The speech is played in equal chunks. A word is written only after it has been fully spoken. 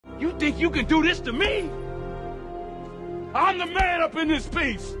You think you can do this to me? I'm the man up in this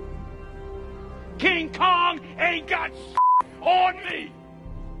piece. King Kong ain't got on me.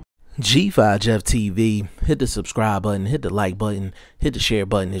 G5 Jeff TV, hit the subscribe button, hit the like button, hit the share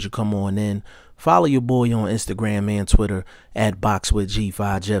button as you come on in. Follow your boy on Instagram and Twitter at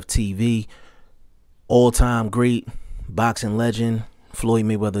BoxingFirst Jeff TV. All-time great boxing legend Floyd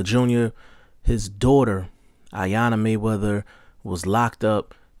Mayweather Jr. His daughter, Ayanna Mayweather, was locked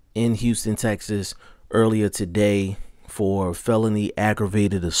up in Houston, Texas earlier today for felony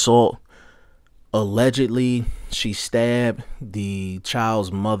aggravated assault. Allegedly, she stabbed the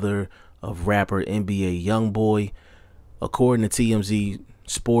child's mother of rapper NBA Youngboy. According to TMZ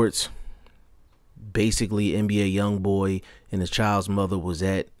Sports, basically NBA Youngboy and his child's mother was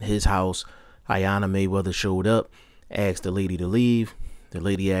at his house. Ayanna Mayweather showed up, asked the lady to leave. The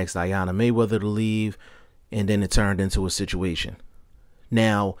lady asked Ayanna Mayweather to leave, and then it turned into a situation.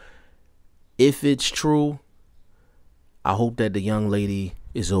 Now, if it's true, I hope that the young lady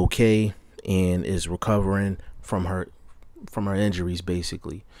is okay and is recovering from her injuries,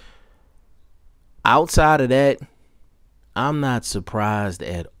 basically. Outside of that, I'm not surprised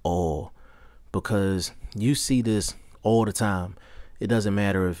at all, because you see this all the time. It doesn't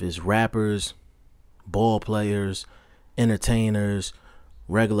matter if it's rappers, ball players, entertainers,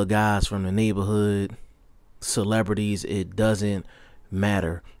 regular guys from the neighborhood, celebrities. It doesn't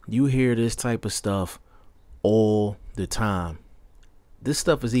matter. You hear this type of stuff all the time. This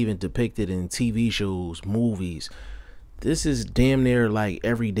stuff is even depicted in TV shows, movies. This is damn near like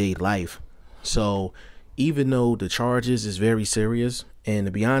everyday life. So even though the charges is very serious, and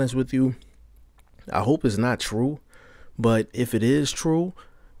to be honest with you, I hope it's not true, but if it is true,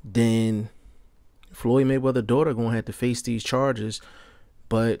 then Floyd Mayweather's daughter gonna have to face these charges.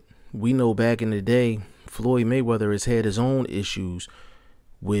 But we know back in the day, Floyd Mayweather has had his own issues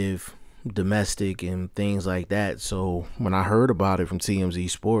with domestic and things like that. So when I heard about it from TMZ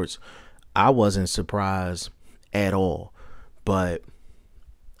Sports, I wasn't surprised at all. But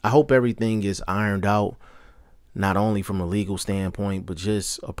I hope everything is ironed out, not only from a legal standpoint, but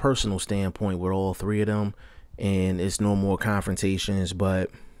just a personal standpoint with all three of them, and it's no more confrontations.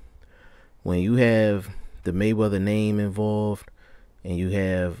 But when you have the Mayweather name involved and you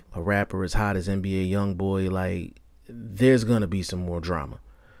have a rapper as hot as NBA Youngboy, like, there's gonna be some more drama.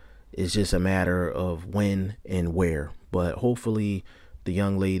 It's just a matter of when and where. But hopefully the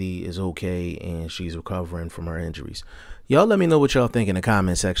young lady is okay and she's recovering from her injuries. Y'all let me know what y'all think in the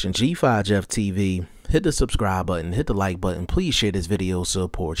comment section. G5 Jeff TV, hit the subscribe button, hit the like button. Please share this video.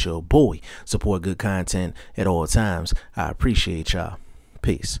 Support your boy. Support good content at all times. I appreciate y'all.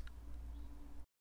 Peace.